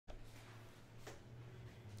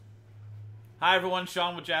Hi everyone,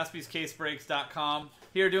 Sean with JaspysCaseBreaks.com.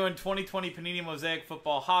 Here doing 2020 Panini Mosaic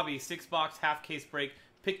Football Hobby 6-box half case break.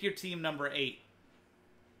 Pick your team number 8.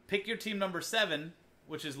 Pick your team number 7,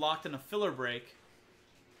 which is locked in a filler break,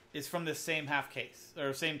 is from this same half case,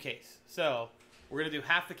 or same case. So we're going to do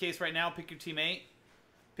half the case right now. Pick your team 8.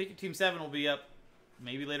 Pick your team 7 will be up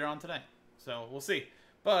maybe later on today. So we'll see.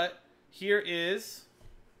 But here is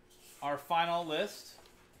our final list.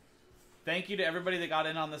 Thank you to everybody that got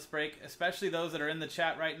in on this break, especially those that are in the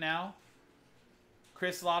chat right now.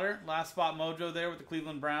 Chris Slaughter, last spot mojo there with the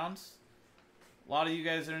Cleveland Browns. A lot of you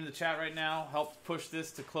guys that are in the chat right now helped push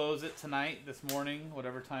this to close it tonight, this morning,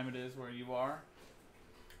 whatever time it is where you are.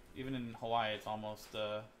 Even in Hawaii, it's almost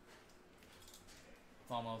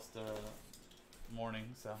morning.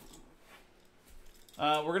 So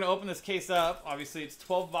we're gonna open this case up. Obviously, it's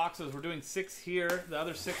 12 boxes. We're doing 6 here. The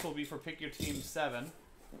other 6 will be for pick your team 7.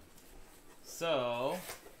 So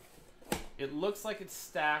it looks like it's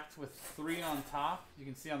stacked with 3 on top. You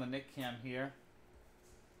can see on the Nick Cam here.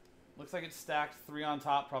 Looks like it's stacked 3 on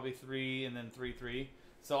top, probably 3 and then 3, 3.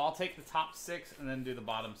 So I'll take the top 6 and then do the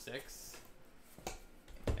bottom 6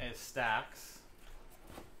 as stacks.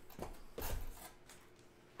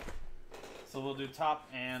 So we'll do top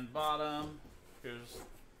and bottom. Here's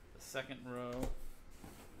the second row.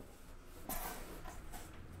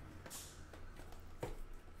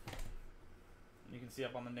 You can see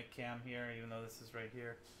up on the Nick Cam here, even though this is right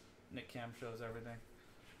here. Nick Cam shows everything.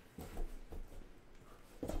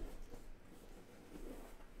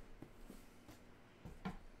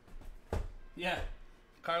 Yeah,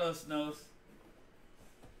 Carlos knows.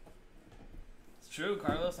 It's true,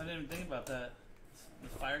 Carlos. I didn't even think about that. The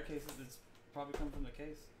fire cases, it's probably come from the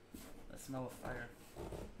case. That smell of fire.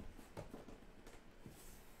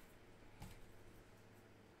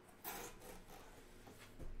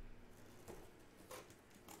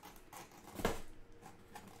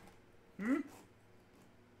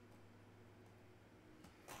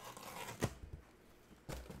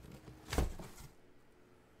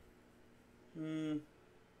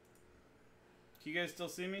 Can you guys still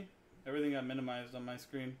see me? Everything got minimized on my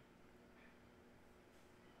screen.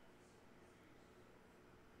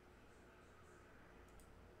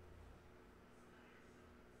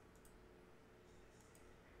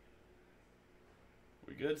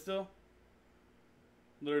 We good still?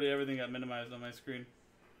 Literally everything got minimized on my screen.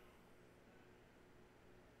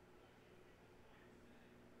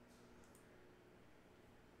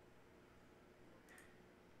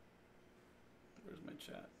 Where's my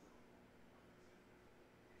chat?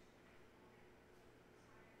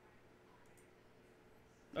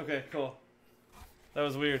 Okay, cool. That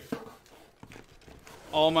was weird.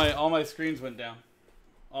 All my screens went down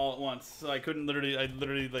all at once. So I couldn't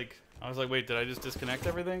literally like I was like, wait, did I just disconnect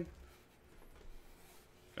everything?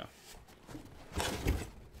 Okay.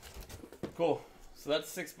 Cool. So that's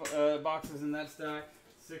 6 boxes in that stack.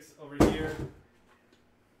 6 over here.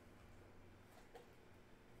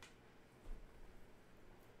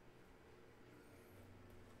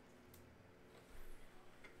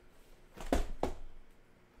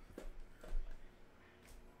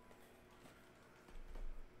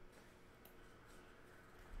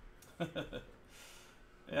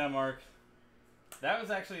 Yeah, Mark. That was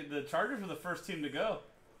actually, the Chargers were the first team to go.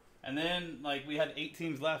 And then, like, we had 8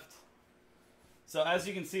 teams left. So, as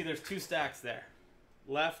you can see, there's 2 stacks there.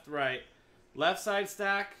 Left, right. Left side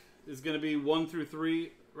stack is going to be 1 through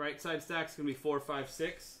 3. Right side stack is going to be 4, 5,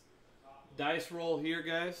 6. Dice roll here,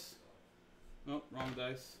 guys. Oh, wrong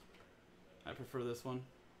dice. I prefer this one.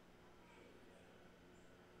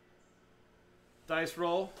 Dice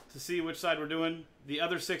roll to see which side we're doing. The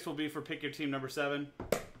other 6 will be for pick your team number 7.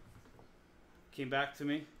 Came back to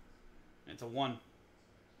me. It's a 1.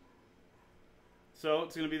 So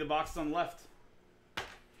it's going to be the boxes on the left.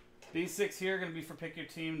 These 6 here are going to be for pick your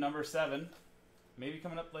team number 7. Maybe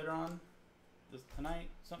coming up later on tonight,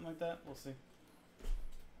 something like that. We'll see.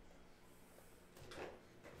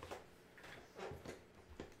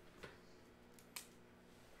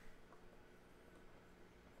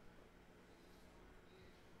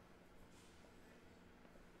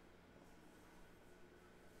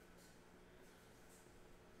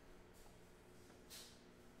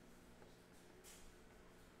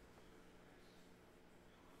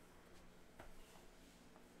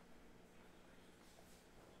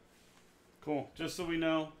 Cool. Just so we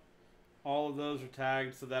know, all of those are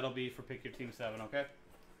tagged, so that'll be for pick your team 7, okay?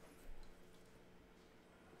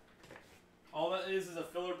 All that is a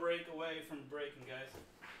filler break away from breaking, guys.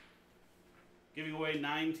 Giving away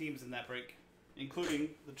 9 teams in that break, including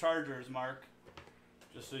the Chargers, Mark.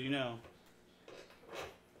 Just so you know.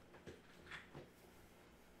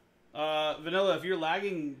 Vanilla, if you're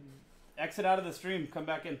lagging, exit out of the stream. Come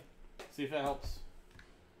back in. See if that helps.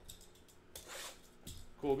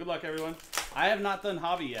 Cool. Good luck, everyone. I have not done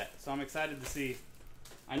hobby yet, so I'm excited to see.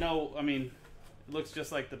 I know, I mean, it looks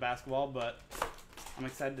just like the basketball, but I'm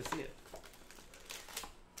excited to see it.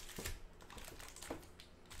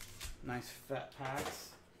 Nice fat packs.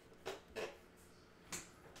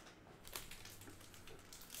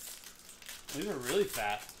 These are really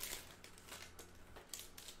fat.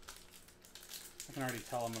 I can already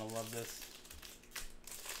tell I'm gonna love this.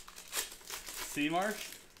 Sea Marsh.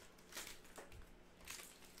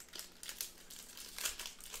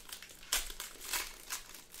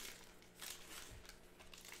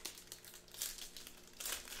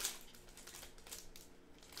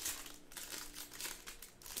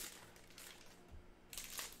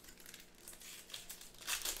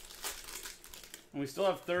 And we still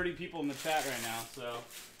have 30 people in the chat right now, so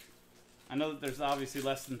I know that there's obviously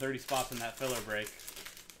less than 30 spots in that filler break.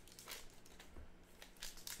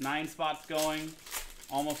 9 spots going,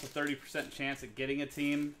 almost a 30% chance at getting a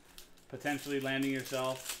team, potentially landing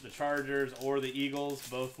yourself the Chargers or the Eagles,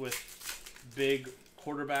 both with big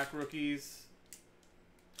quarterback rookies.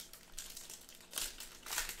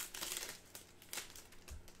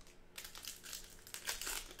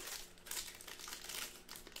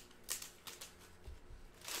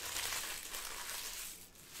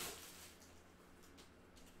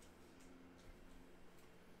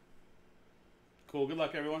 Cool. Good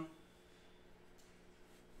luck, everyone.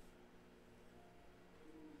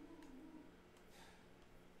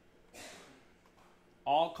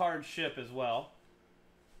 All cards ship as well.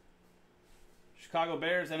 Chicago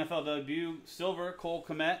Bears, NFL debut, silver, Cole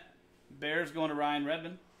Kmet. Bears going to Ryan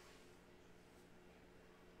Redmond.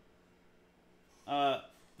 The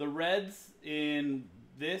Reds in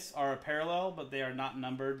this are a parallel, but they are not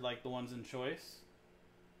numbered like the ones in choice.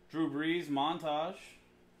 Drew Brees, montage.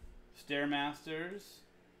 Stairmasters,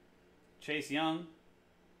 Chase Young,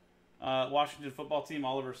 Washington football team,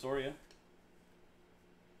 Oliver Soria.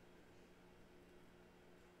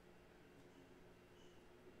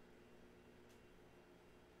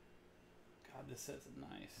 God, this set's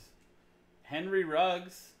nice. Henry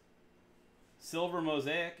Ruggs, silver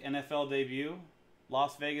mosaic, NFL debut,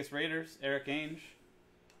 Las Vegas Raiders, Eric Ainge.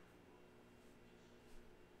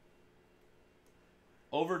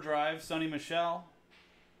 Overdrive, Sonny Michel.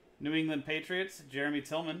 New England Patriots, Jeremy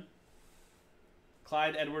Tillman.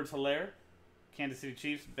 Clyde Edwards-Helaire, Kansas City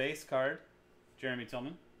Chiefs, base card, Jeremy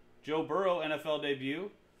Tillman. Joe Burrow, NFL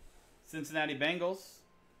debut, Cincinnati Bengals,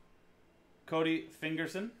 Cody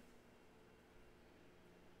Fingerson.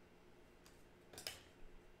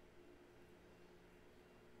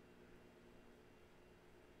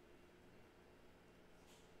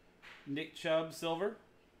 Nick Chubb, silver,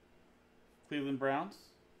 Cleveland Browns.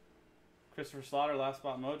 Christopher Slaughter, last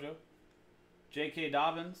spot mojo. J.K.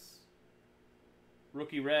 Dobbins,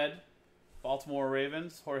 rookie red, Baltimore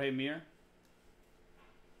Ravens, Jorge Mir.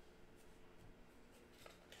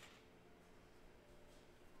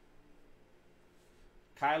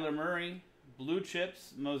 Kyler Murray, blue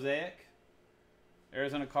chips, mosaic,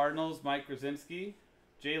 Arizona Cardinals, Mike Krasinski.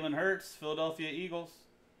 Jalen Hurts, Philadelphia Eagles,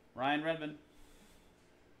 Ryan Redmond.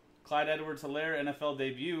 Clyde Edwards-Helaire, NFL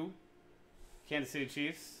debut, Kansas City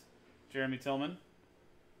Chiefs, Jeremy Tillman.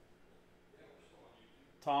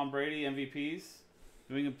 Tom Brady, MVPs.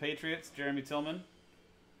 New England Patriots, Jeremy Tillman.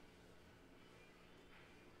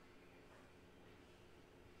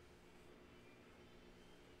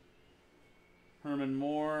 Herman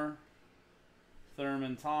Moore.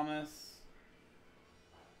 Thurman Thomas.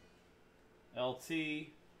 LT.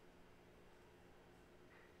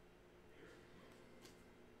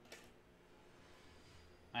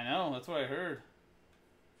 I know, that's what I heard.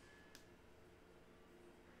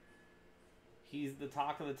 He's the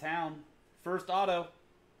talk of the town. First auto.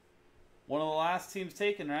 One of the last teams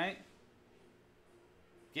taken, right?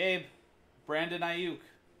 Gabe. Brandon Ayuk.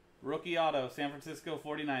 Rookie auto. San Francisco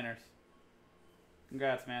 49ers.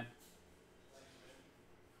 Congrats, man.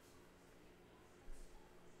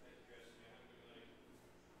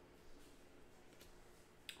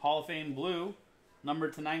 Hall of Fame blue.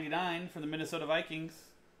 Numbered to 99 for the Minnesota Vikings.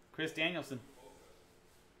 Chris Danielson.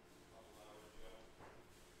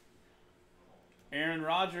 Aaron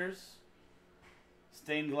Rodgers,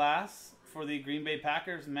 stained glass for the Green Bay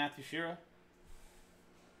Packers, Matthew Shira.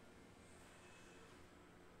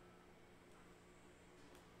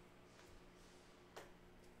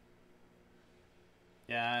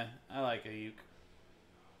 Yeah, I like Ayuk.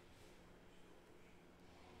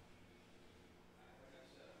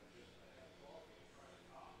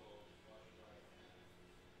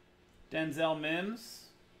 Denzel Mims,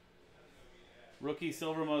 Rookie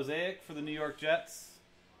silver mosaic for the New York Jets.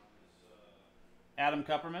 Adam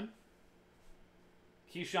Kupperman.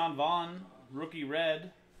 Keyshawn Vaughn, rookie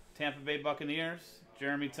red, Tampa Bay Buccaneers.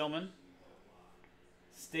 Jeremy Tillman.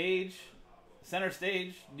 Center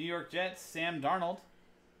stage, New York Jets. Sam Darnold.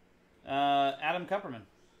 Adam Kupperman.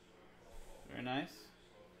 Very nice.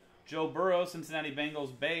 Joe Burrow, Cincinnati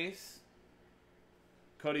Bengals base.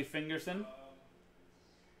 Cody Fingerson.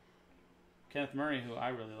 Kenneth Murray, who I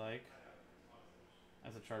really like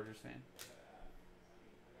as a Chargers fan.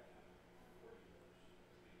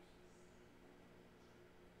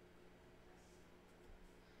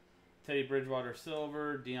 Teddy Bridgewater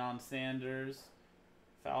silver. Deion Sanders.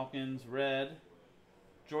 Falcons red.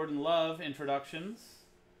 Jordan Love introductions.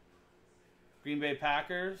 Green Bay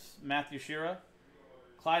Packers. Matthew Shira.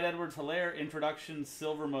 Clyde Edwards-Helaire introduction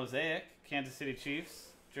silver mosaic. Kansas City Chiefs.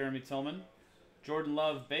 Jeremy Tillman. Jordan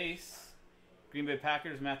Love base. Green Bay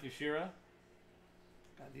Packers. Matthew Shira.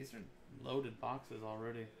 God, these are loaded boxes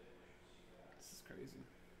already. This is crazy.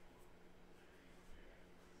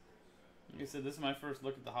 Like I said, this is my first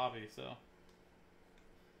look at the hobby, so.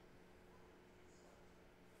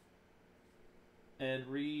 Ed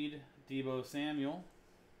Reed, Deebo Samuel.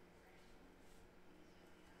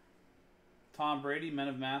 Tom Brady, Men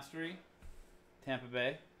of Mastery, Tampa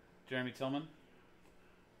Bay, Jeremy Tillman.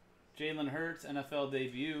 Jalen Hurts, NFL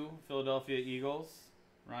debut, Philadelphia Eagles,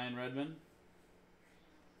 Ryan Redmond.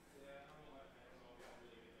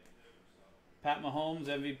 Pat Mahomes,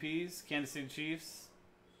 MVPs, Kansas City Chiefs,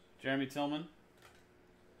 Jeremy Tillman.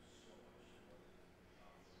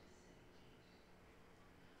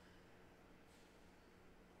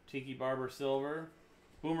 Tiki Barber silver.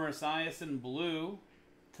 Boomer Esiason blue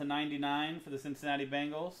 /99 for the Cincinnati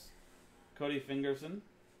Bengals. Cody Fingerson.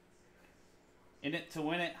 In it to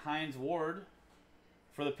win it, Hines Ward.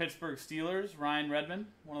 For the Pittsburgh Steelers, Ryan Redmond,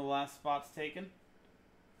 one of the last spots taken.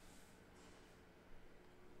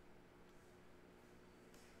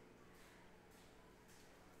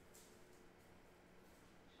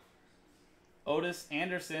 Otis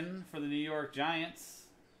Anderson for the New York Giants.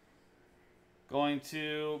 Going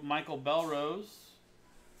to Michael Belrose.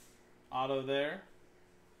 Auto there.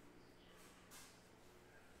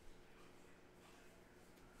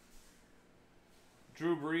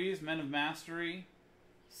 Drew Brees, Men of Mastery,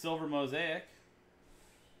 silver mosaic.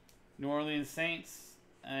 New Orleans Saints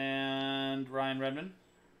and Ryan Redmond.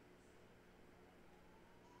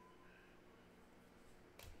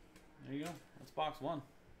 There you go. That's box one.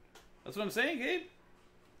 That's what I'm saying, Gabe.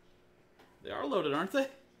 They are loaded, aren't they?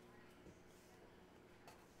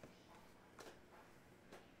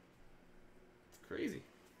 It's crazy.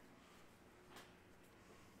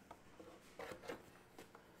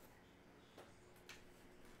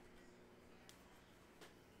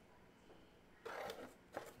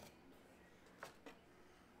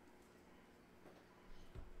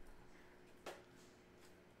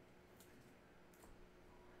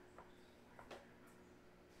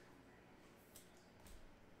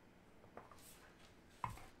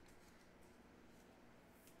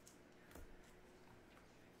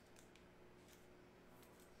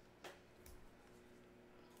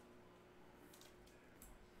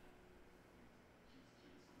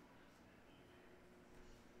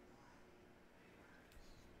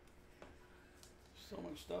 So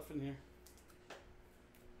much stuff in here.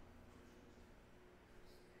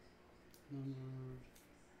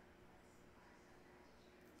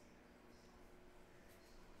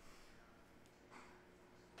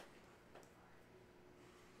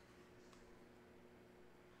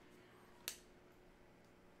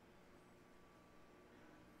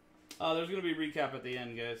 There's going to be a recap at the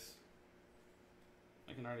end, guys.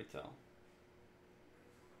 I can already tell.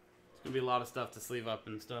 It's going to be a lot of stuff to sleeve up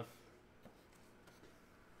and stuff.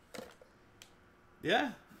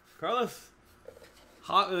 Yeah, Carlos.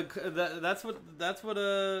 That's what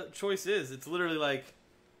a choice is. It's literally like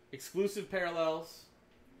exclusive parallels.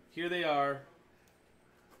 Here they are.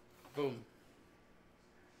 Boom.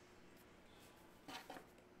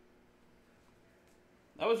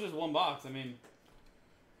 That was just one box. I mean,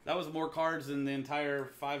 that was more cards than the entire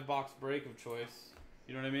 5-box break of choice.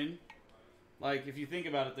 You know what I mean? Like, if you think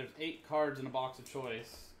about it, there's 8 cards in a box of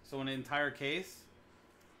choice. So in an entire case,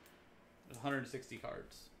 160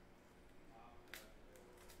 cards.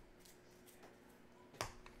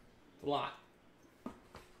 A lot.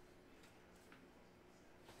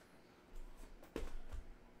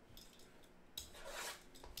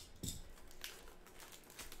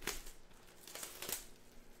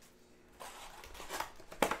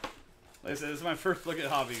 Like I said, this is my first look at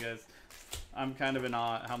hobby, guys. I'm kind of in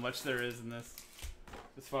awe at how much there is in this,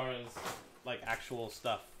 as far as like actual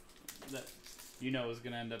stuff that you know is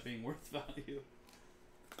going to end up being worth value.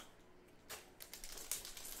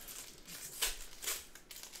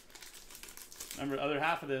 Remember, the other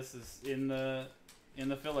half of this is in the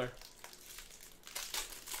filler.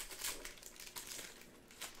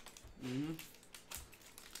 Mm-hmm.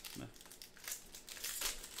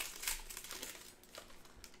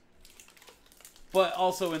 But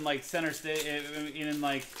also in like center state, in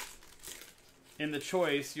like in the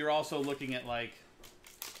choice, you're also looking at like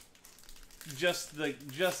just like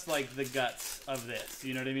the guts of this.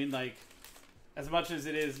 You know what I mean? Like, as much as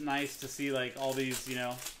it is nice to see like all these, you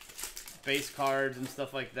know, base cards and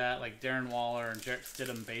stuff like that, like Darren Waller and Jarrett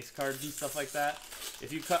Stidham base cards and stuff like that.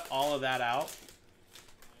 If you cut all of that out,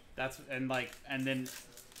 and then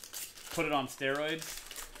put it on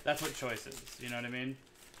steroids, that's what choice is. You know what I mean?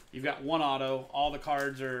 You've got one auto. All the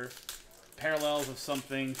cards are parallels of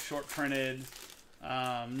something, short printed,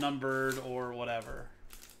 numbered, or whatever.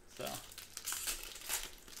 So.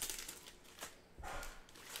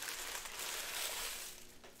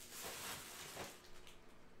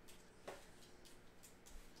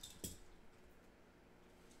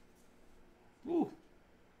 Ooh.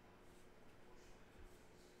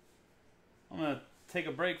 I'm going to take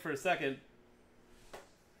a break for a second.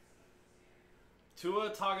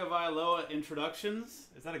 Tua Tagovailoa introductions.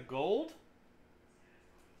 Is that a gold?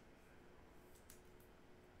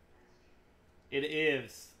 It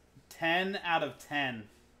is. 10 out of 10.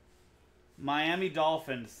 Miami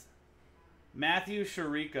Dolphins. Matthew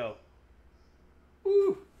Chirico.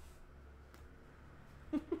 Woo!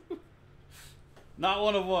 Not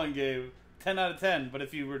 1 of 1, Gabe. 10 out of 10. But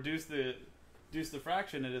if you reduce the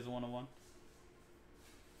fraction, it is 1 of 1.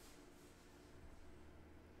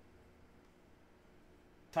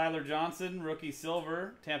 Tyler Johnson, rookie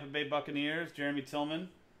silver, Tampa Bay Buccaneers, Jeremy Tillman.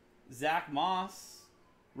 Zach Moss,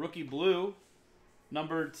 rookie blue,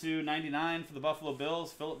 numbered to 99 for the Buffalo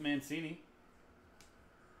Bills, Philip Mancini.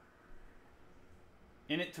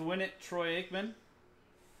 In it to win it, Troy Aikman.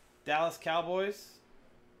 Dallas Cowboys,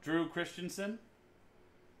 Drew Christensen.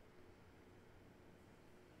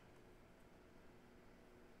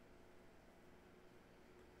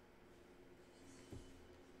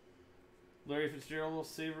 Larry Fitzgerald,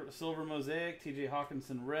 silver mosaic. TJ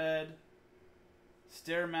Hawkinson, red.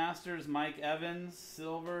 Stairmasters, Mike Evans,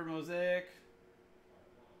 silver mosaic.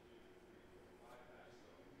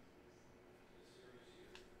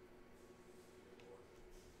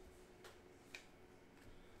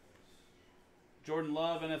 Jordan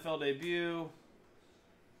Love, NFL debut.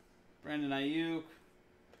 Brandon Ayuk.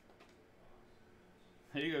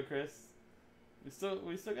 There you go, Chris. We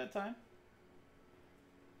still got time.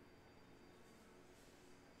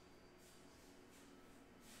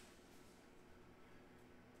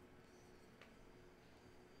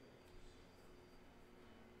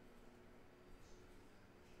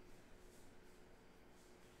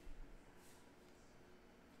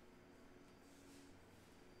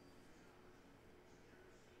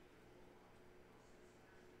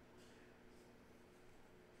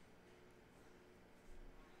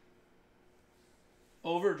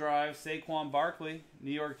 Overdrive, Saquon Barkley.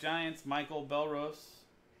 New York Giants, Michael Belrose.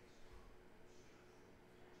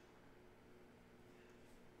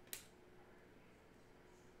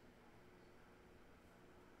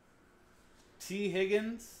 T.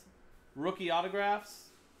 Higgins, rookie autographs.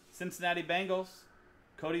 Cincinnati Bengals,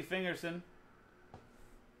 Cody Fingerson.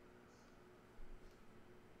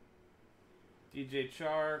 DJ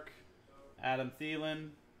Chark, Adam Thielen.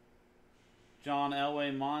 John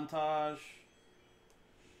Elway montage.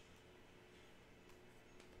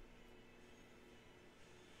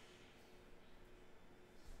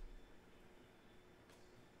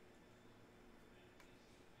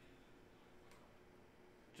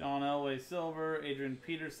 John Elway silver, Adrian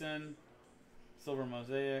Peterson, silver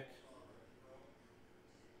mosaic.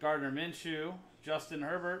 Gardner Minshew, Justin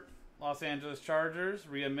Herbert, Los Angeles Chargers,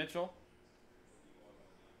 Rhea Mitchell.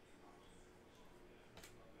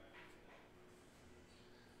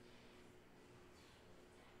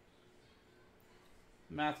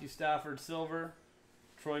 Matthew Stafford silver,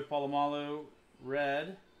 Troy Polamalu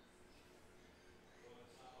red.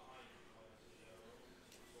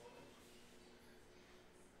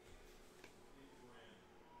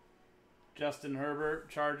 Justin Herbert,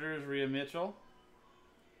 Chargers, Rhea Mitchell.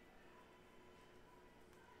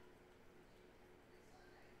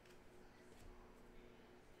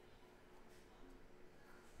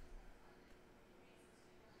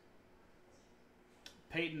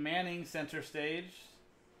 Peyton Manning, center stage.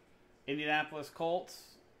 Indianapolis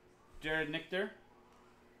Colts, Jared Nichter.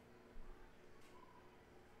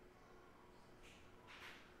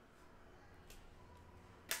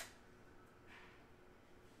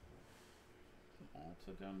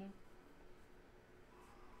 What's it down there?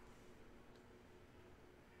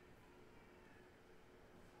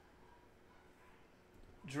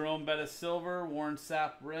 Jerome Bettis silver, Warren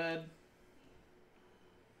Sapp red,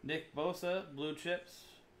 Nick Bosa blue chips,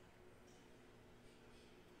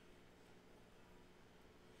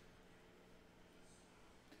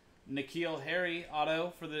 N'Keal Harry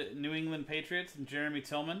auto for the New England Patriots and Jeremy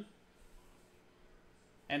Tillman,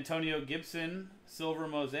 Antonio Gibson silver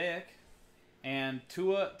mosaic, and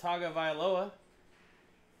Tua Tagovailoa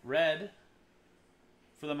red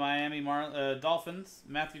for the Miami Dolphins,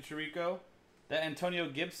 Matthew Chirico. That Antonio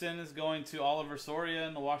Gibson is going to Oliver Soria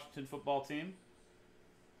and the Washington football team.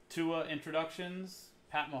 Tua introductions.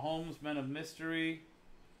 Pat Mahomes, Men of Mystery.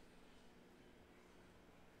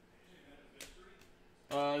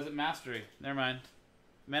 Is it Mastery? Never mind.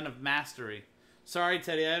 Men of Mastery. Sorry,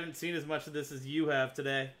 Teddy, I haven't seen as much of this as you have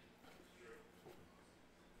today.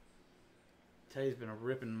 Teddy's been a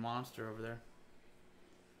ripping monster over there.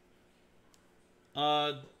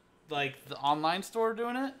 Like the online store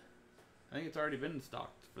doing it? I think it's already been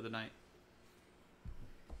stocked for the night.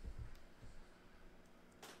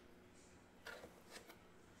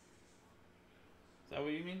 Is that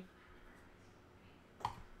what you mean?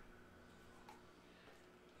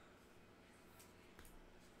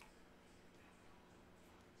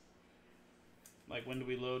 Like when do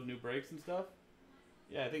we load new breaks and stuff?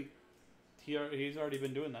 Yeah, I think he's already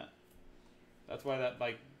been doing that. That's why that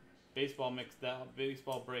like baseball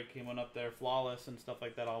break came up there, flawless and stuff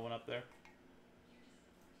like that all went up there.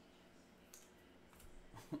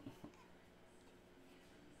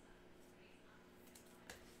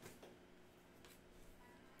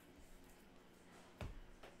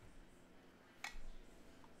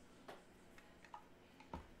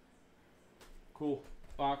 Cool.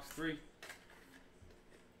 Box 3.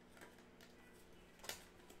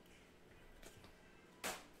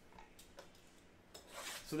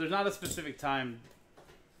 So there's not a specific time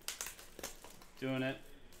doing it.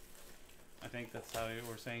 I think that's how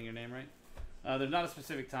we're saying your name right. There's not a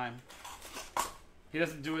specific time. He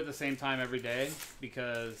doesn't do it at the same time every day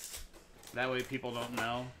because that way people don't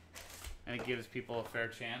know, and it gives people a fair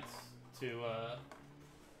chance to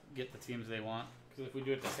get the teams they want. Because if we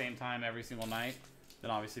do it at the same time every single night,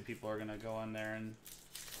 then obviously people are going to go in there and,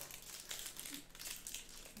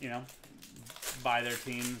 you know, buy their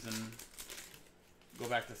teams and go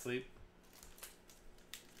back to sleep.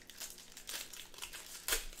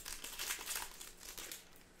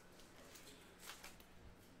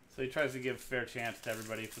 So he tries to give a fair chance to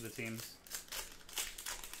everybody for the teams.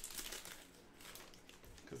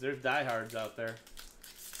 Because there's diehards out there.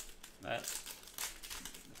 That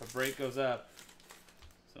if a break goes up.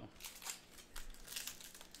 So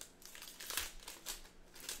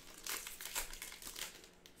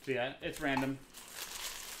yeah, it's random.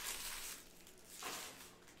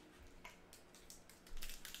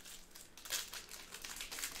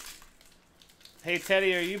 Hey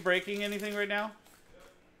Teddy, are you breaking anything right now?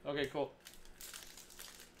 Okay, cool.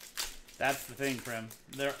 That's the thing, Prim.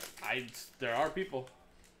 There are people.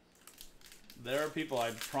 There are people. I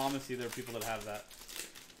promise you, there are people that have that.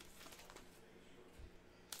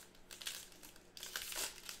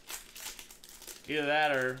 Either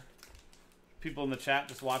that, or people in the chat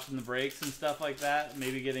just watching the breaks and stuff like that,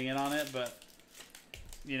 maybe getting in on it, but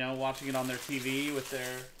you know, watching it on their TV with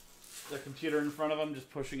their computer in front of them, just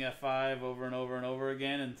pushing F5 over and over and over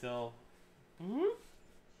again until whoop,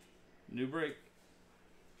 new break.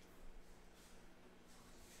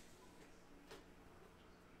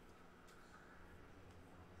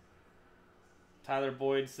 Tyler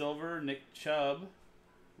Boyd silver, Nick Chubb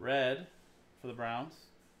red for the Browns,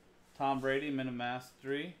 Tom Brady Men of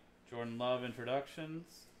Mastery, Jordan Love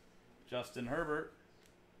introductions, Justin Herbert,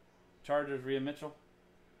 Chargers Rhea Mitchell.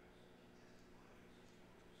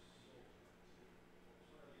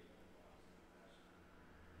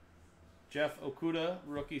 Jeff Okuda,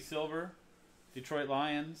 rookie silver. Detroit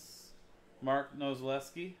Lions, Mark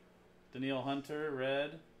Nozleski. Daniil Hunter,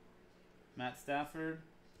 red. Matt Stafford.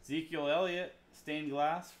 Ezekiel Elliott, stained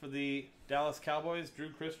glass for the Dallas Cowboys, Drew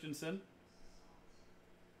Christensen.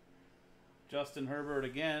 Justin Herbert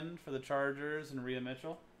again for the Chargers and Rhea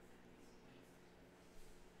Mitchell.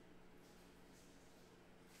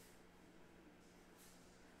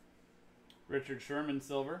 Richard Sherman,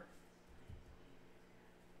 silver.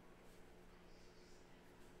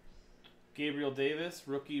 Gabriel Davis,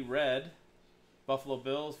 rookie red. Buffalo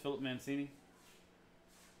Bills, Philip Mancini.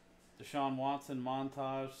 Deshaun Watson,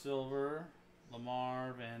 montage, silver.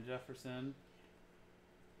 Lamar, Van Jefferson.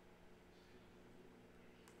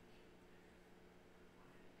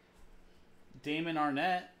 Damon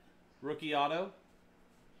Arnett, rookie auto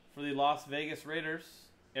for the Las Vegas Raiders,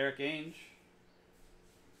 Eric Ainge.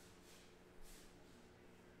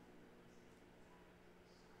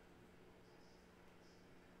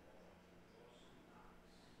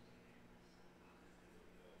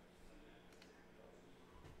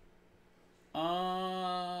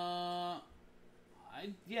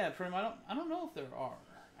 Yeah, Prim. I don't know if there are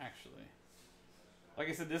actually. Like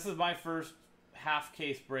I said, this is my first half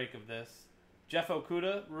case break of this. Jeff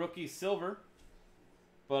Okudah, rookie silver.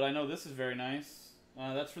 But I know this is very nice.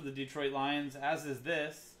 That's for the Detroit Lions, as is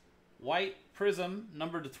this. White Prism,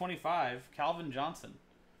 numbered to 25, Calvin Johnson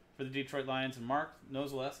for the Detroit Lions, and Mark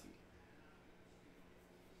Nozaleski.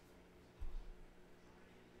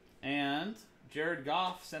 And Jared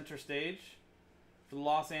Goff, center stage for the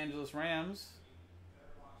Los Angeles Rams.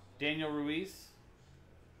 Daniel Ruiz.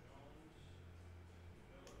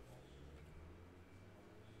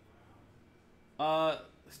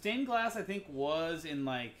 Stained glass, I think, was in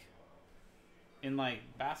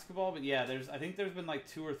basketball, but yeah, I think there's been like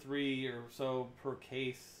 2 or 3 or so per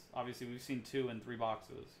case. Obviously, we've seen 2 in 3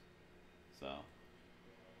 boxes, so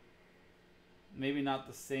maybe not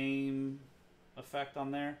the same effect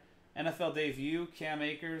on there. NFL debut: Cam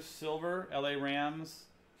Akers, silver, LA Rams.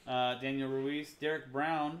 Daniel Ruiz, Derek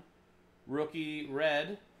Brown, rookie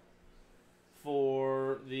red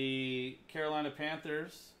for the Carolina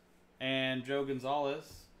Panthers, and Joe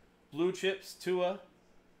Gonzalez. Blue chips: Tua,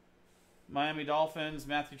 Miami Dolphins,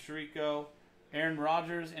 Matthew Chirico, Aaron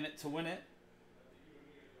Rodgers in it to win it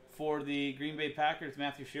for the Green Bay Packers,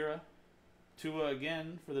 Matthew Shira. Tua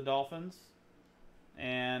again for the Dolphins,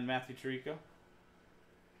 and Matthew Chirico.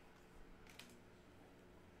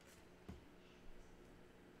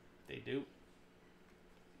 They do.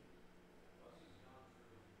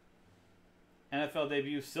 NFL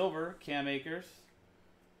debut silver, Cam Akers.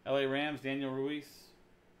 LA Rams, Daniel Ruiz.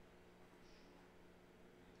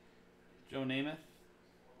 Joe Namath.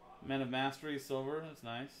 Men of Mastery, silver. That's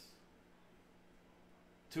nice.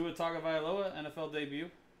 Tua Tagovailoa, NFL debut.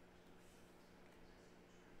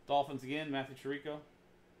 Dolphins again, Matthew Chirico.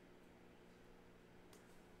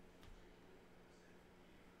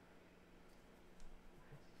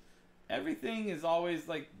 Everything is always,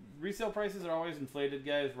 like, resale prices are always inflated,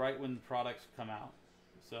 guys, right when products come out.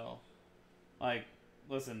 So, like,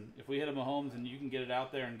 listen, if we hit a Mahomes and you can get it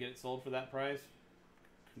out there and get it sold for that price,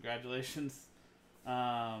 congratulations.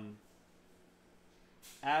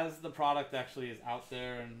 As the product actually is out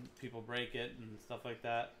there and people break it and stuff like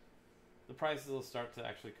that, the prices will start to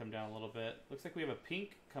actually come down a little bit. Looks like we have a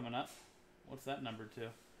pink coming up. What's that number to?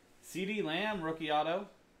 CD Lamb, rookie auto.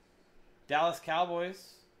 Dallas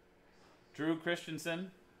Cowboys. Drew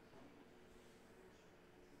Christensen.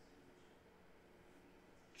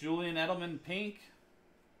 Julian Edelman, pink.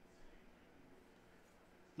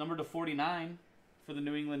 Number to 49 for the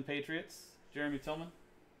New England Patriots, Jeremy Tillman.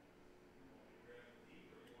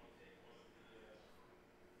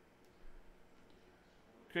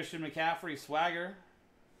 Christian McCaffrey, swagger.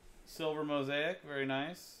 Silver mosaic, very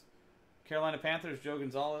nice. Carolina Panthers, Joe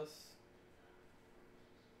Gonzalez.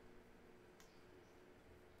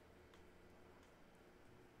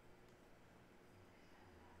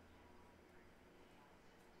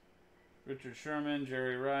 Richard Sherman,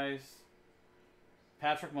 Jerry Rice.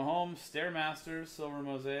 Patrick Mahomes, Stairmasters, silver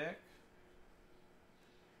mosaic.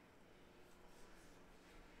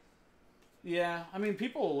 Yeah, I mean,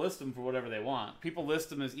 people will list them for whatever they want. People list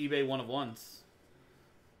them as eBay one-of-ones.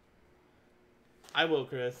 I will,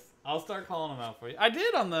 Chris. I'll start calling them out for you. I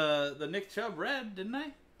did on the Nick Chubb red, didn't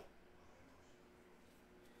I?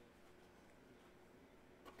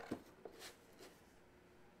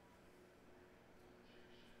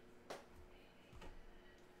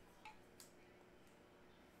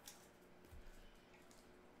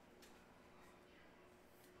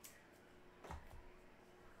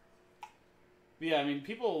 But yeah, I mean,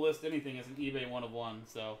 people will list anything as an eBay one-of-one,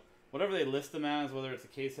 so whatever they list them as, whether it's a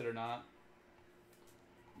case hit or not,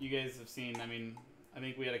 you guys have seen. I mean, I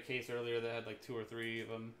think we had a case earlier that had like 2 or 3 of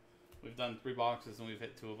them. We've done 3 boxes and we've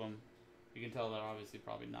hit 2 of them. You can tell they're obviously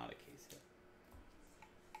probably not a case hit.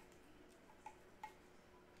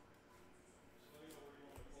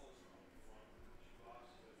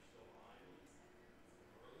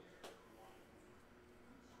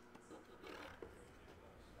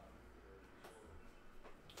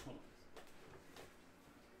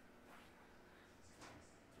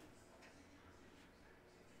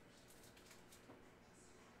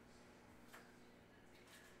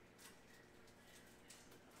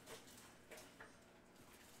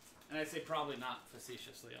 And I say probably not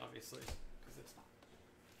facetiously, obviously, because it's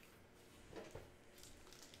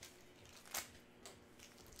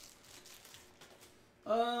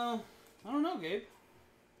not. know, Gabe.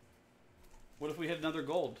 What if we had another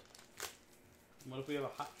gold? What if we have a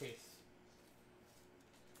hot case?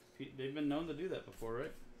 They've been known to do that before,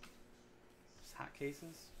 right? Just hot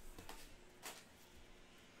cases.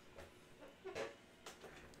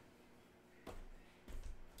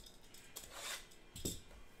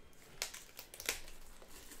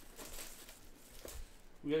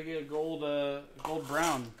 We gotta get a gold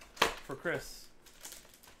brown for Chris.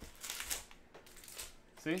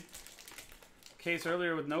 See? Case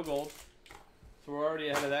earlier with no gold. So we're already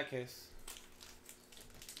ahead of that case.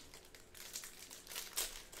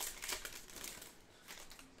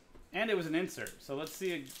 And it was an insert. So let's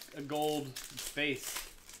see a gold base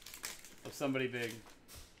of somebody big.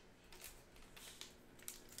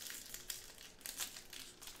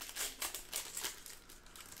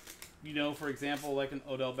 You know, for example, like an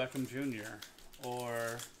Odell Beckham Jr.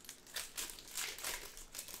 or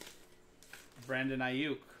Brandon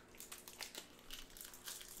Ayuk.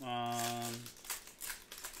 Trying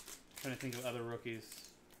to think of other rookies.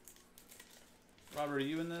 Robert, are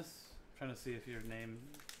you in this? I'm trying to see if your name...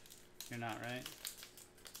 You're not, right?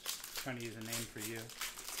 I'm trying to use a name for you.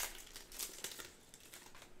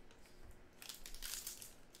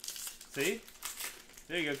 See?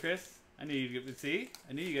 There you go, Chris. I knew you'd get... See?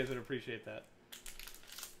 I knew you guys would appreciate that.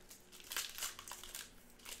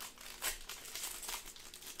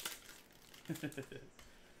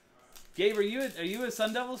 Gabe, are you a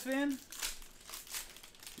Sun Devils fan?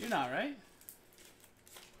 You're not, right?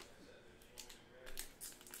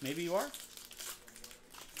 Maybe you are?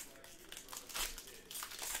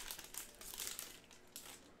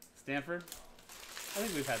 Stanford? I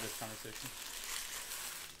think we've had this conversation.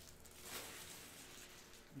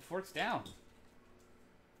 Fork's down.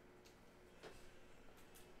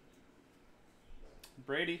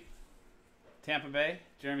 Brady. Tampa Bay.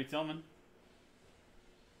 Jeremy Tillman.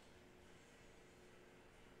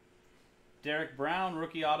 Derek Brown,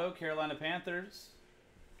 rookie auto, Carolina Panthers.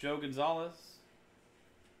 Joe Gonzalez.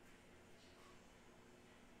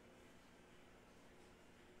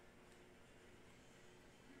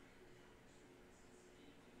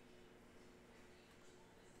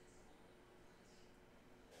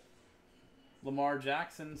 Lamar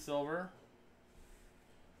Jackson, silver.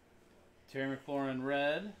 Terry McLaurin,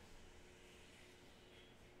 red.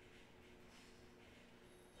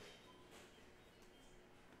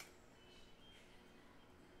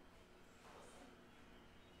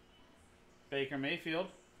 Baker Mayfield.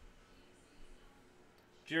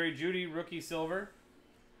 Jerry Jeudy, rookie silver.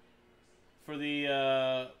 For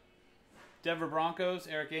the Denver Broncos,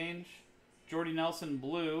 Eric Ainge. Jordy Nelson,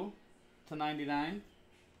 blue /99.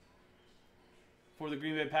 For the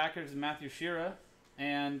Green Bay Packers, Matthew Shearer.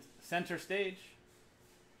 And center stage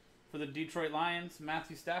for the Detroit Lions,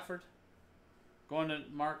 Matthew Stafford. Going to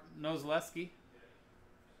Mark Nozleski.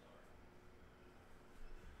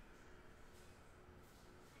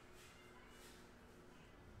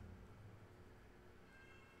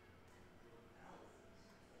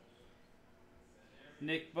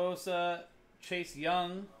 Nick Bosa, Chase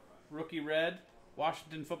Young, rookie red.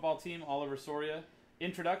 Washington football team, Oliver Soria.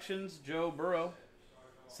 Introductions, Joe Burrow.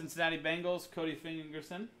 Cincinnati Bengals, Cody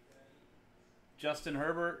Fingerson. Justin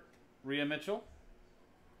Herbert, Rhea Mitchell.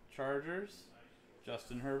 Chargers,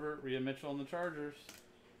 Justin Herbert, Rhea Mitchell, and the Chargers.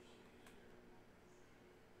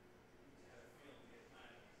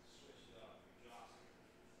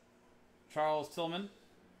 Charles Tillman.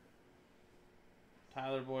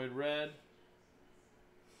 Tyler Boyd, red.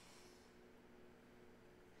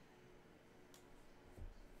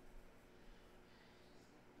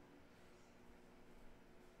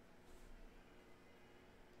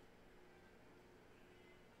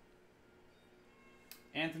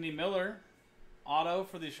 Anthony Miller, auto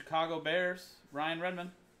for the Chicago Bears, Ryan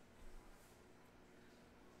Redmond.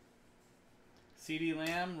 CeeDee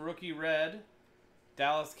Lamb, rookie red,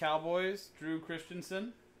 Dallas Cowboys, Drew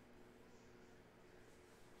Christensen.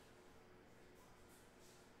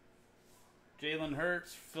 Jalen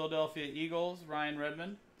Hurts, Philadelphia Eagles, Ryan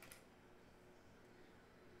Redmond.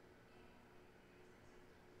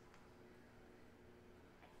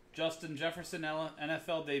 Justin Jefferson,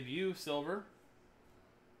 NFL debut, silver.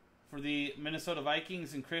 For the Minnesota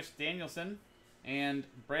Vikings and Chris Danielson. And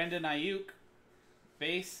Brandon Ayuk,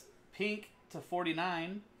 base pink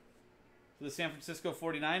 /49 for the San Francisco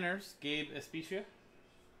 49ers, Gabe Espicia.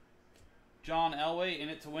 John Elway, in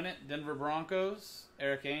it to win it, Denver Broncos,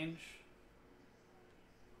 Eric Ainge.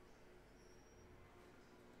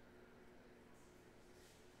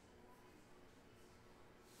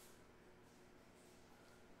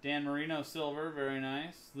 Dan Marino, silver, very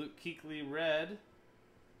nice. Luke Kuechly, red.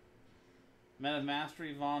 Men of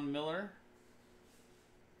Mastery, Von Miller.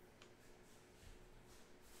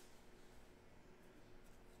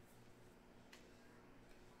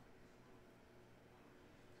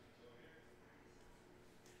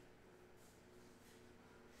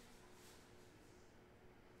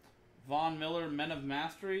 Von Miller, Men of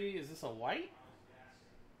Mastery. Is this a white?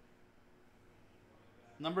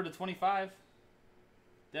 Number to 25.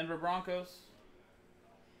 Denver Broncos.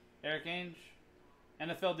 Eric Ainge.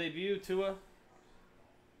 NFL debut, Tua.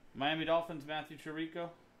 Miami Dolphins, Matthew Chirico.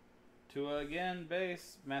 Tua again,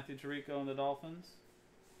 base. Matthew Chirico and the Dolphins.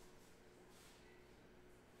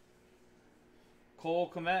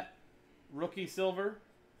 Cole Kmet, rookie silver.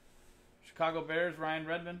 Chicago Bears, Ryan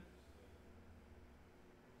Redmond.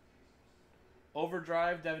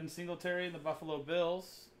 Overdrive, Devin Singletary, the Buffalo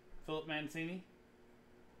Bills. Philip Mancini.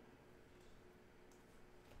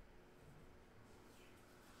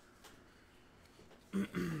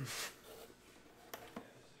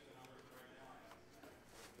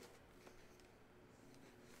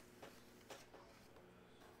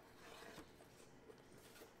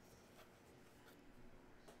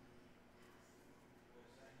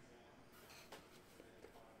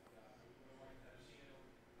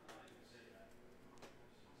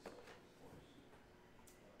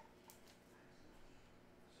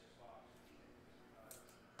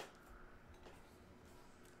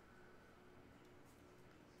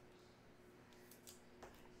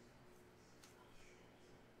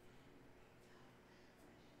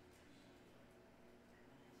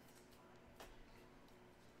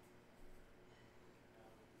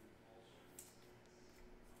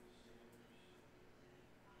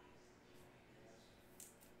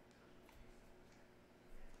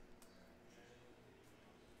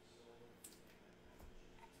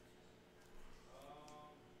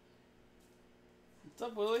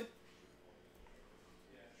 What's up, Willie?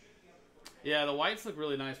 Yeah, the whites look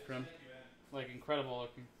really nice, Prim. Like, incredible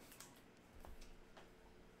looking.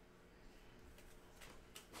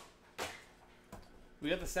 We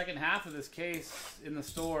got the second half of this case in the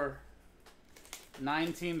store.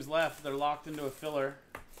 9 teams left. They're locked into a filler.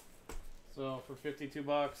 So for 52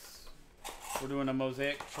 bucks, we're doing a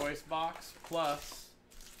Mosaic choice box. Plus,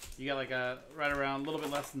 you got like a right around a little bit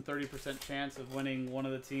less than 30% chance of winning one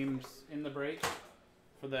of the teams in the break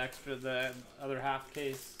for the other half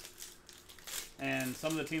case. And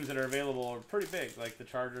some of the teams that are available are pretty big, like the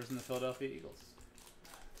Chargers and the Philadelphia Eagles.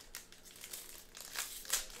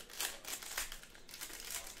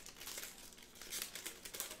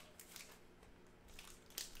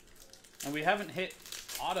 And we haven't hit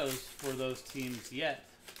autos for those teams yet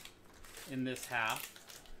in this half.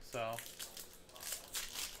 So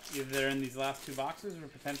either they're in these last 2 boxes or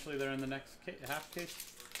potentially they're in the next half case.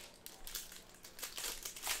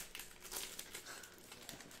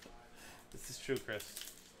 This is true, Chris.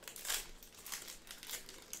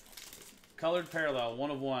 Colored parallel,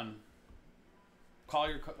 1 of 1. Call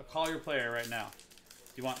your player right now.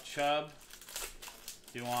 Do you want Chubb?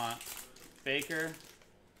 Do you want Baker?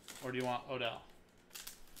 Or do you want Odell?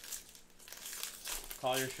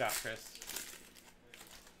 Call your shot, Chris.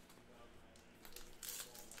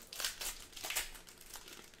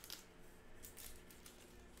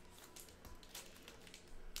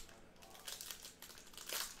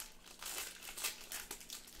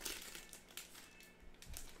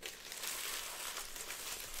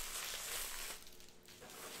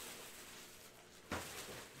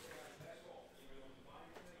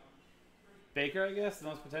 Baker, I guess, the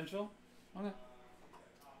most potential. Okay.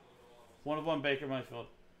 1 of 1 Baker Mayfield.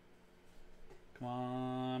 Come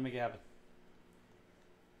on, make it happen.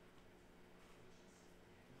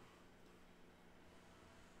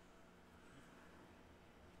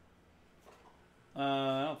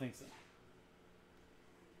 I don't think so.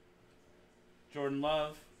 Jordan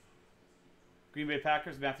Love. Green Bay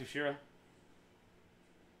Packers, Matthew Shira.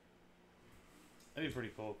 That'd be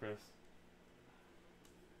pretty cool, Chris.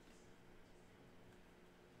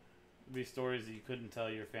 Be stories that you couldn't tell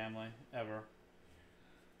your family ever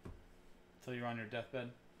until you're on your deathbed.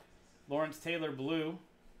 Lawrence Taylor, blue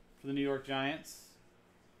for the New York Giants,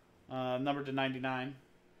 numbered to 99.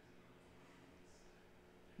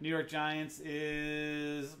 New York Giants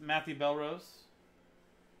is Matthew Belrose.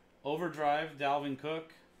 Overdrive, Dalvin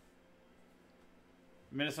Cook.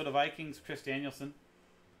 Minnesota Vikings, Chris Danielson.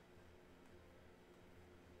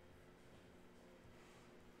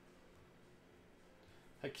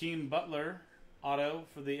 Hakeem Butler, auto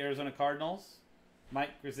for the Arizona Cardinals.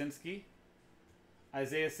 Mike Grzinski.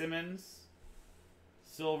 Isaiah Simmons,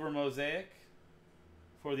 silver mosaic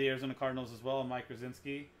for the Arizona Cardinals as well, Mike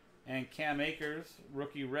Grzinski. And Cam Akers,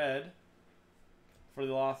 rookie red for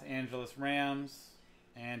the Los Angeles Rams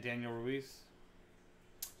and Daniel Ruiz.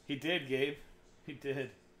 He did, Gabe. He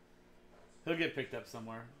did. He'll get picked up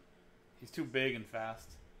somewhere. He's too big and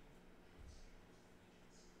fast.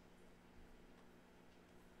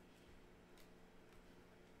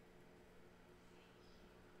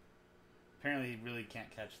 Apparently he really can't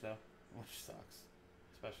catch, though, which sucks.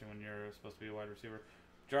 Especially when you're supposed to be a wide receiver.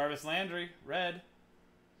 Jarvis Landry, red.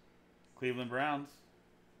 Cleveland Browns.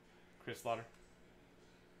 Chris Slaughter.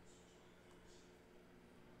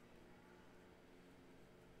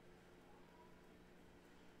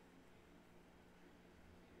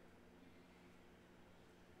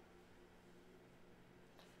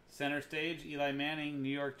 Center stage, Eli Manning, New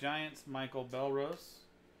York Giants, Michael Belrose.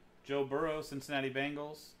 Joe Burrow, Cincinnati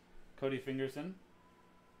Bengals, Cody Fingerson.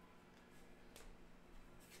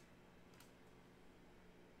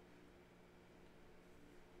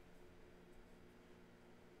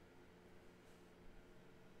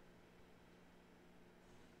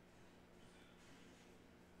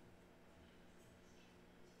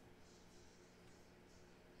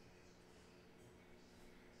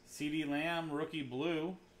 CeeDee Lamb, rookie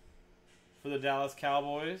blue for the Dallas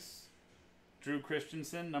Cowboys. Drew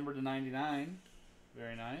Christensen, number /99.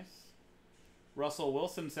 Very nice. Russell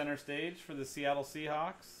Wilson, center stage for the Seattle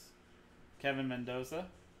Seahawks. Kevin Mendoza.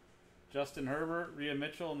 Justin Herbert, Rhea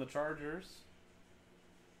Mitchell, and the Chargers.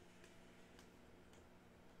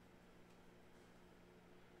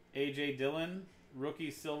 A.J. Dillon,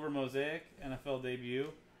 rookie silver mosaic, NFL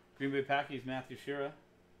debut. Green Bay Packers, Matthew Shira.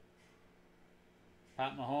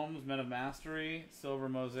 Pat Mahomes, Men of Mastery, silver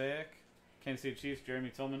mosaic. Kansas City Chiefs, Jeremy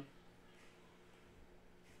Tillman.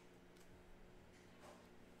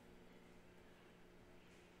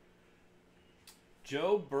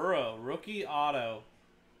 Joe Burrow, rookie auto.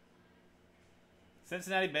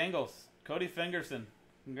 Cincinnati Bengals, Cody Fingerson.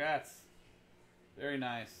 Congrats. Very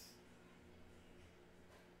nice.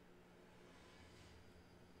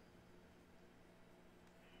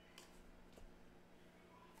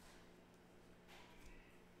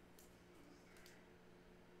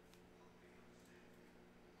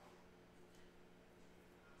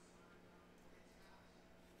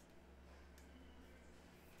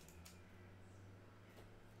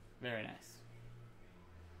 Very nice.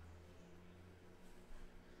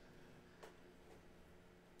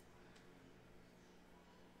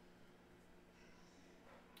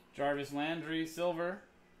 Jarvis Landry, silver.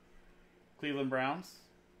 Cleveland Browns,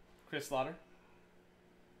 Chris Slaughter.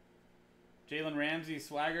 Jalen Ramsey,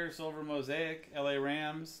 swagger, silver mosaic, LA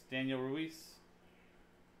Rams, Daniel Ruiz.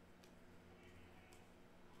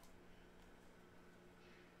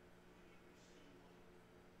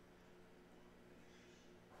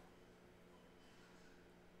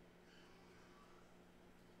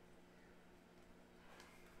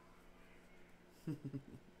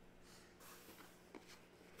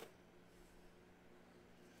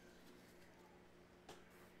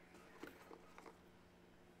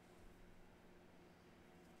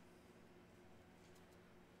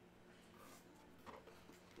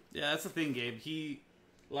 Yeah, that's the thing, Gabe. He,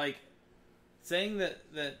 like, saying that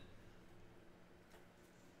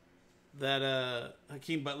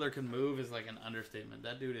Hakeem Butler can move is like an understatement.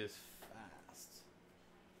 That dude is fast.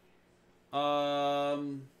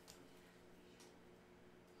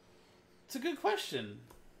 It's a good question.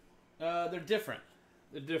 They're different.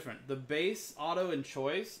 They're different. The base auto and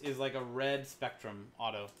choice is like a red Spectrum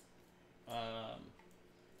auto.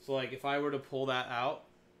 So like if I were to pull that out,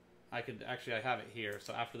 I could actually, I have it here.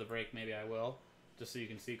 So after the break, maybe I will, just so you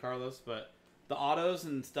can see Carlos. But the autos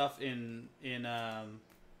and stuff in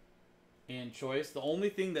choice, the only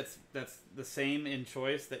thing that's the same in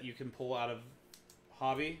choice that you can pull out of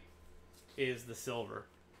hobby is the silver.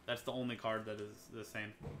 That's the only card that is the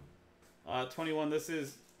same. 21. This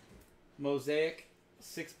is Mosaic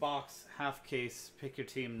 6-box half case. Pick your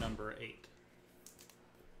team number 8.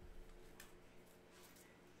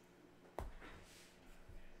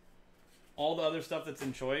 All the other stuff that's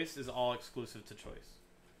in choice is all exclusive to choice.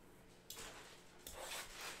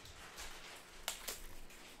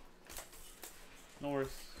 No worries.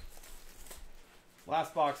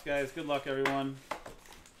 Last box, guys. Good luck, everyone.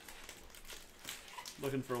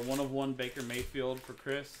 Looking for a 1/1 Baker Mayfield for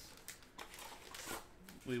Chris.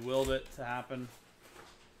 We willed it to happen.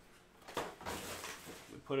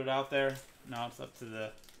 We put it out there. Now it's up to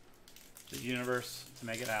the universe to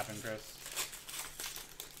make it happen, Chris.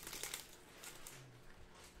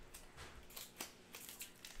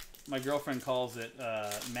 My girlfriend calls it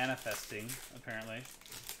manifesting, apparently.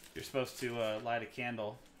 You're supposed to light a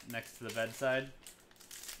candle next to the bedside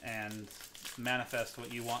and manifest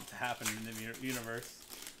what you want to happen in the universe.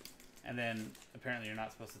 And then apparently you're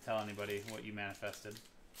not supposed to tell anybody what you manifested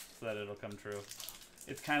so that it'll come true.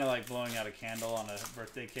 It's kind of like blowing out a candle on a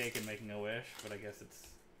birthday cake and making a wish, but I guess it's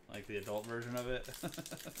like the adult version of it.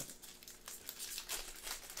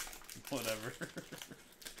 Whatever.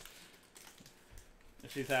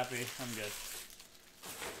 If she's happy, I'm good.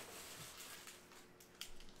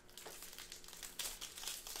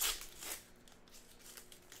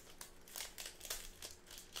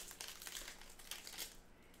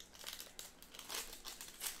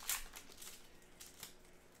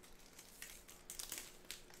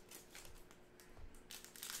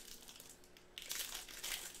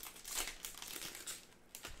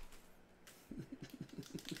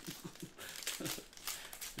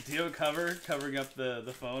 Do you have a cover covering up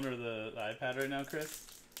the phone or the iPad right now, Chris?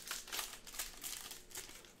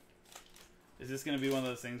 Is this gonna be one of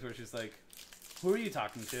those things where she's like, "Who are you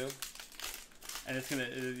talking to?" And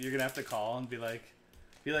you're gonna have to call and be like,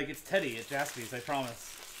 "It's Teddy at Jaspy's, I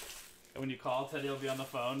promise." And when you call, Teddy will be on the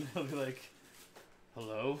phone. He'll be like,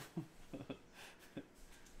 "Hello."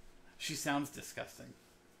 She sounds disgusting.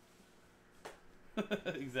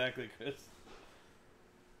 Exactly, Chris.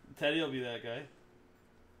 Teddy will be that guy.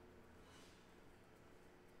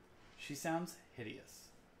 She sounds hideous.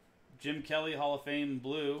 Jim Kelly, Hall of Fame,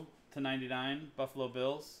 blue /99, Buffalo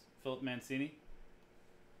Bills, Philip Mancini.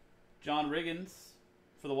 John Riggins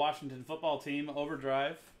for the Washington football team,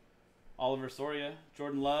 overdrive, Oliver Soria.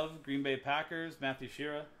 Jordan Love, Green Bay Packers, Matthew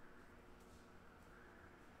Shearer.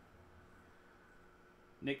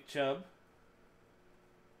 Nick Chubb.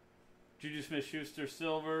 Juju Smith-Schuster,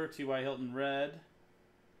 silver, T.Y. Hilton, red.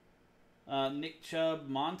 Nick Chubb,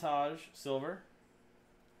 montage, silver.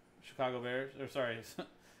 Chicago Bears,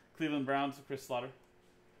 Cleveland Browns, Chris Slaughter.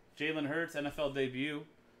 Jalen Hurts, NFL debut,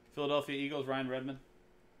 Philadelphia Eagles, Ryan Redmond.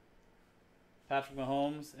 Patrick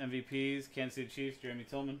Mahomes, MVPs, Kansas City Chiefs, Jeremy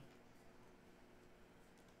Tillman.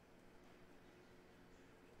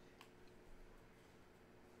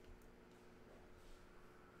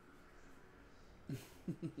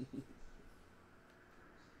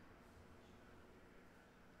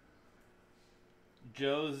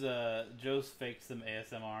 Joe's faked some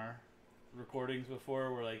ASMR recordings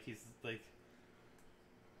before where like he's like,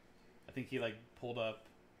 I think he like pulled up,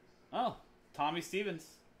 oh, Tommy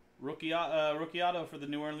Stevens, rookie auto for the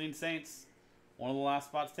New Orleans Saints, one of the last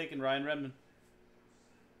spots taken, Ryan Redmond.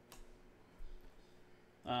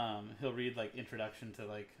 He'll read like introduction to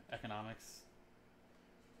like economics.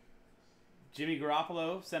 Jimmy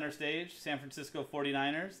Garoppolo, center stage, San Francisco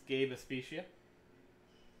 49ers, Gabe Especia.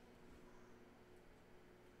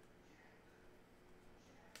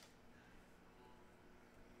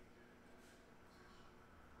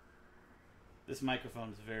 This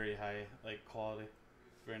microphone is very high, like, quality.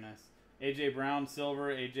 It's very nice. AJ Brown, silver.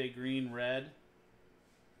 AJ Green, red.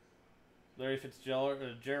 Larry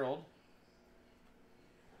Fitzgerald.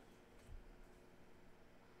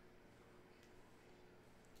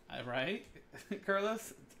 Right,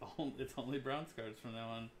 Carlos? It's only Browns cards from now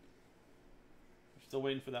on. We're still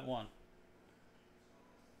waiting for that one.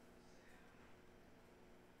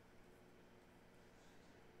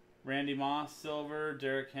 Randy Moss, silver.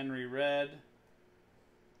 Derrick Henry, red.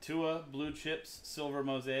 Tua, blue chips, silver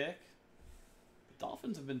mosaic. The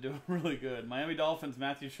Dolphins have been doing really good. Miami Dolphins,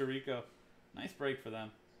 Matthew Chirico. Nice break for them.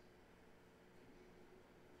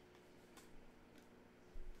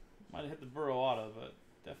 Might have hit the Burrow auto, but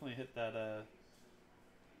definitely hit that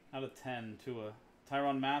out of 10 Tua.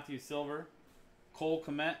 Tyrann Mathieu, silver. Cole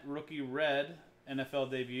Kmet, rookie, red. NFL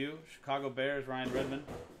debut. Chicago Bears, Ryan Redmond.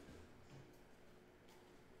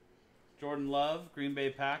 Jordan Love, Green Bay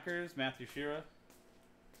Packers, Matthew Shearer.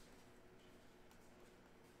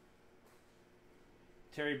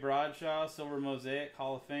 Terry Bradshaw, silver mosaic,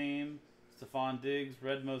 Hall of Fame. Stephon Diggs,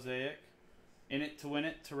 red mosaic. In it to win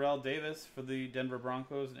it, Terrell Davis for the Denver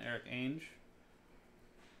Broncos and Eric Ainge.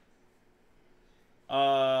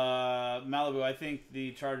 Malibu, I think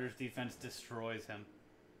the Chargers defense destroys him.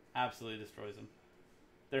 Absolutely destroys him.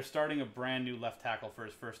 They're starting a brand new left tackle for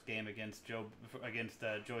his first game against Joey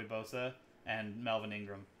Bosa and Melvin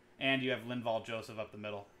Ingram. And you have Linval Joseph up the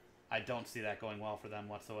middle. I don't see that going well for them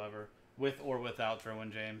whatsoever. With or without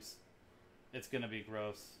Derwin James. It's going to be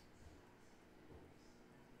gross.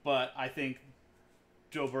 But I think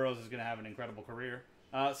Joe Burrows is going to have an incredible career.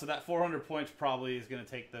 So that 400 points probably is going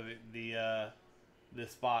to take the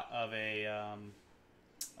spot of a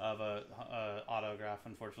autograph,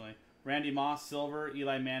 unfortunately. Randy Moss, silver.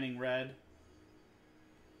 Eli Manning, red.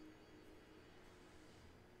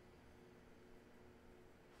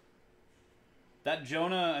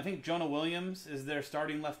 I think Jonah Williams is their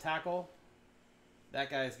starting left tackle. That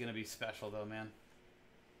guy is going to be special, though, man.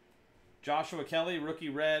 Joshua Kelly, rookie,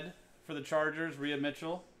 red for the Chargers. Rhea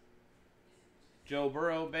Mitchell. Joe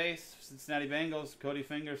Burrow, base. Cincinnati Bengals. Cody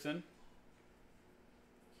Fingerson.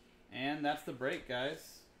 And that's the break,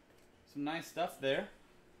 guys. Some nice stuff there.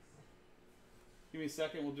 Give me a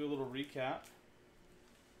second. We'll do a little recap.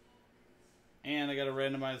 And I got to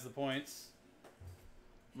randomize the points.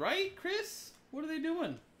 Right, Chris? What are they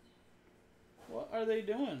doing? What are they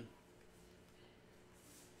doing?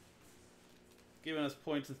 Giving us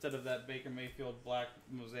points instead of that Baker Mayfield black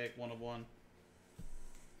mosaic 1 of 1.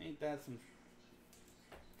 Ain't that some...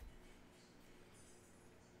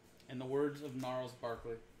 In the words of Gnarls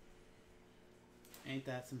Barkley. Ain't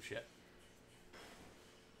that some shit.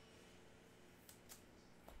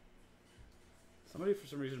 Somebody for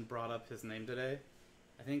some reason brought up his name today.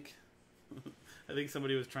 I think I think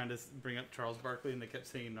somebody was trying to bring up Charles Barkley and they kept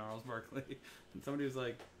saying Gnarls Barkley. And somebody was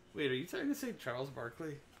like, wait, are you trying to say Charles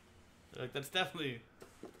Barkley? They're like, that's definitely...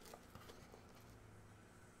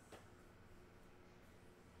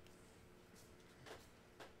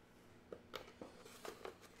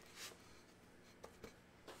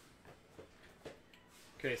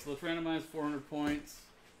 Okay, so let's randomize 400 points.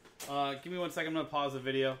 Give me 1 second, I'm going to pause the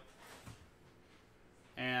video.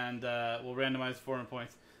 And we'll randomize 400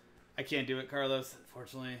 points. I can't do it, Carlos,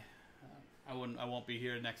 unfortunately. I won't be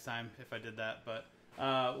here next time if I did that. But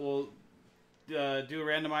we'll do a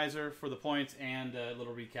randomizer for the points and a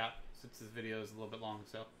little recap since this video is a little bit long.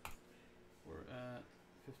 So we're at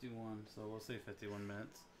 51, so we'll say 51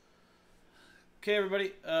 minutes. Okay,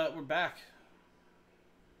 everybody, we're back.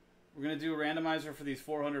 We're going to do a randomizer for these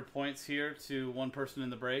 400 points here to one person in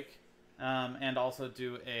the break. And also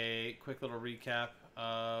do a quick little recap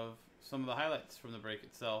of some of the highlights from the break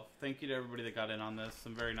itself. Thank you to everybody that got in on this.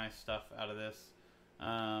 Some very nice stuff out of this.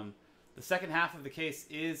 The second half of the case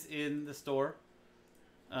is in the store.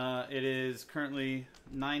 It is currently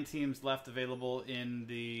 9 teams left available in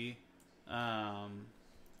the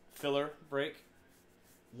filler break.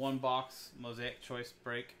 1 box Mosaic choice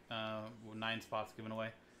break. 9 spots given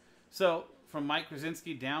away. So, from Mike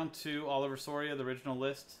Krasinski down to Oliver Soria, the original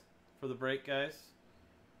list for the break, guys.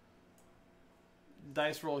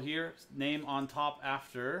 Dice roll here. Name on top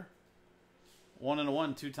after 1 and a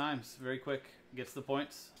 1 2 times. Very quick. Gets the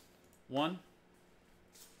points. 1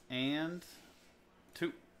 and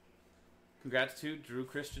 2. Congrats to Drew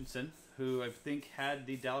Christensen, who I think had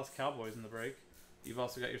the Dallas Cowboys in the break. You've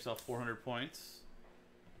also got yourself 400 points.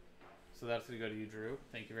 So that's going to go to you, Drew.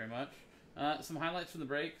 Thank you very much. Some highlights from the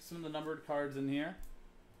break. Some of the numbered cards in here.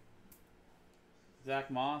 Zach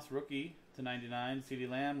Moss, rookie to 99. CeeDee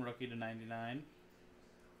Lamb, rookie to 99.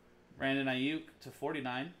 Brandon Ayuk to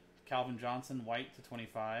 49. Calvin Johnson, white to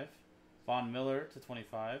 25. Von Miller to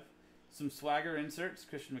 25. Some swagger inserts.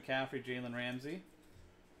 Christian McCaffrey, Jalen Ramsey.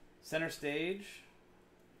 Center stage.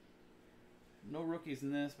 No rookies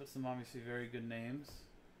in this, but some obviously very good names.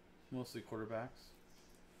 Mostly quarterbacks.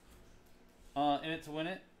 In it to win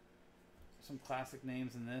it. Some classic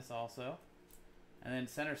names in this also. And then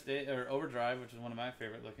center stage or overdrive, which is one of my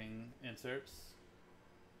favorite looking inserts.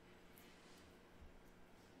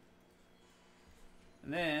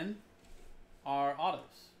 And then our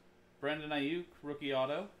autos. Brandon Ayuk, rookie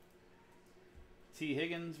auto. T.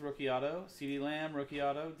 Higgins, rookie auto. CeeDee Lamb, rookie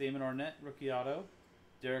auto. Damon Arnett, rookie auto.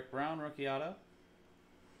 Derek Brown, rookie auto.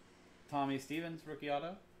 Tommy Stevens, rookie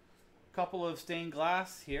auto. Couple of stained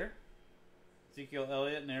glass here. Ezekiel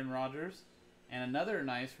Elliott and Aaron Rodgers. And another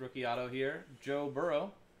nice rookie auto here, Joe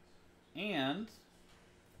Burrow. And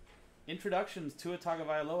introductions to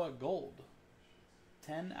Tagovailoa gold.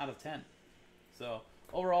 10 out of 10. So,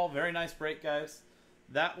 overall, very nice break, guys.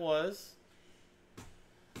 That was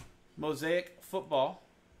Mosaic Football.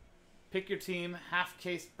 Pick your team, half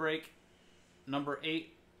case break, number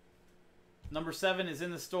 8. Number 7 is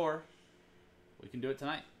in the store. We can do it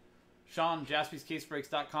tonight. Sean,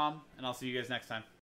 JaspysCaseBreaks.com, and I'll see you guys next time.